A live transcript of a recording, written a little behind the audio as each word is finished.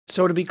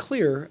So to be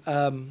clear,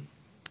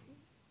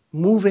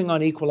 moving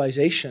on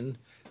equalization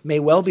may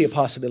well be a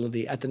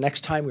possibility at the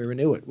next time we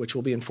renew it, which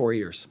will be in 4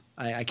 years.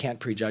 I can't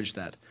prejudge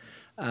that.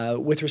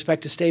 With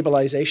respect to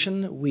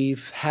stabilization,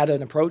 we've had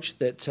an approach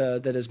that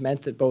has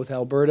meant that both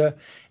Alberta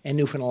and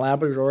Newfoundland and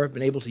Labrador have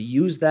been able to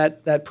use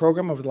that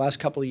program over the last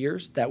couple of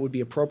years. That would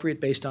be appropriate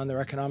based on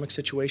their economic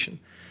situation.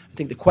 I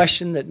think the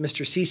question that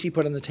Mr. Ceci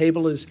put on the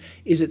table is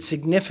it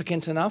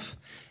significant enough?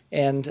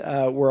 And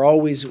we're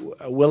always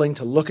willing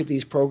to look at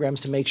these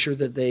programs to make sure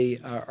that they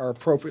are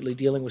appropriately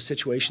dealing with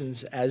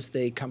situations as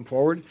they come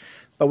forward.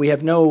 But we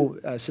have no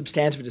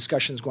substantive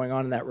discussions going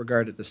on in that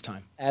regard at this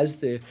time. As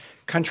the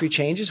country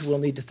changes, we'll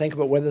need to think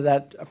about whether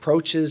that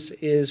approach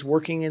is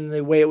working in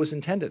the way it was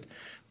intended.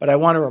 But I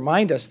want to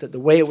remind us that the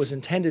way it was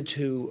intended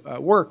to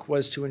work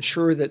was to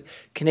ensure that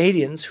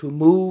Canadians who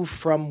move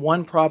from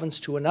one province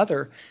to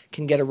another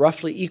can get a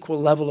roughly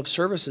equal level of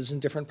services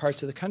in different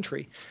parts of the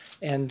country.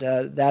 And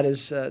that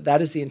is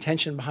the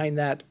intention behind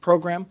that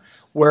program,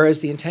 whereas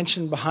the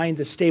intention behind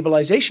the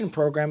stabilization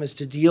program is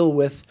to deal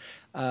with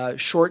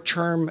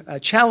short-term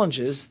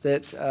challenges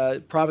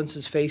that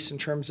provinces face in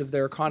terms of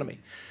their economy.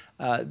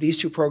 These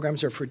two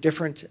programs are for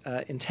different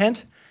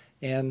intent,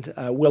 and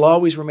we'll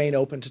always remain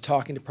open to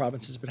talking to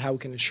provinces about how we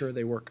can ensure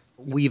they work.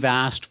 We've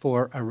asked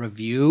for a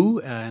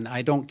review, and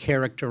I don't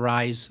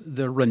characterize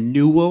the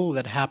renewal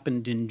that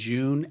happened in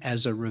June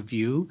as a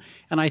review,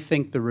 and I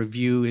think the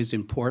review is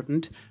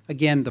important.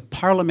 Again, the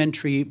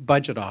Parliamentary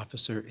Budget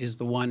Officer is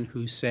the one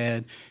who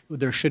said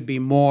there should be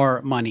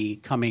more money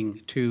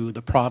coming to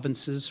the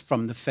provinces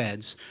from the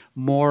feds.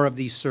 More of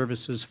these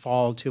services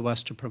fall to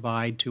us to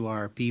provide to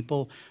our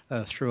people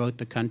throughout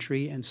the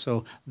country, and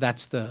so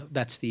that's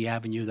the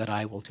avenue that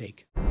I will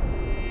take.